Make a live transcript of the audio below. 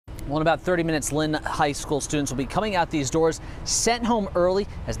Well, in about 30 minutes, Lynn High School students will be coming out these doors, sent home early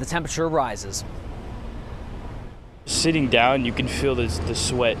as the temperature rises. Sitting down, you can feel the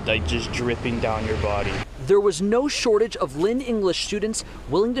sweat like just dripping down your body. There was no shortage of Lynn English students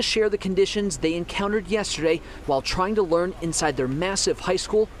willing to share the conditions they encountered yesterday while trying to learn inside their massive high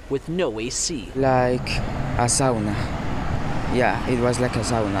school with no AC. Like a sauna. Yeah, it was like a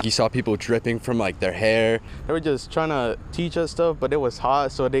sauna. You saw people dripping from like their hair. They were just trying to teach us stuff, but it was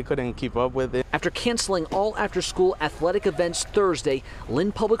hot, so they couldn't keep up with it. After canceling all after-school athletic events Thursday,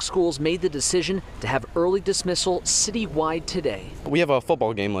 Lynn Public Schools made the decision to have early dismissal citywide today. We have a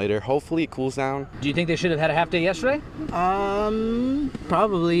football game later. Hopefully it cools down. Do you think they should have had a half day yesterday?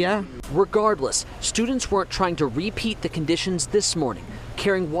 Probably, yeah. Regardless, students weren't trying to repeat the conditions this morning,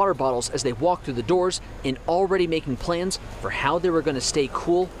 carrying water bottles as they walked through the doors and already making plans for how they were going to stay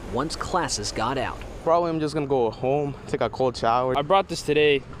cool once classes got out. Probably I'm just gonna go home, take a cold shower. I brought this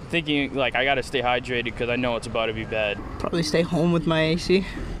today thinking like I gotta stay hydrated because I know it's about to be bad. Probably stay home with my AC.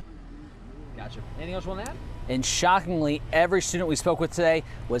 Gotcha. Anything else you want to add? And shockingly, every student we spoke with today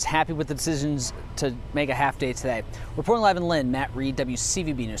was happy with the decisions to make a half day today. Reporting live in Lynn, Matt Reed,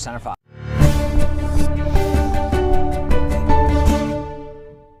 WCVB News Center 5.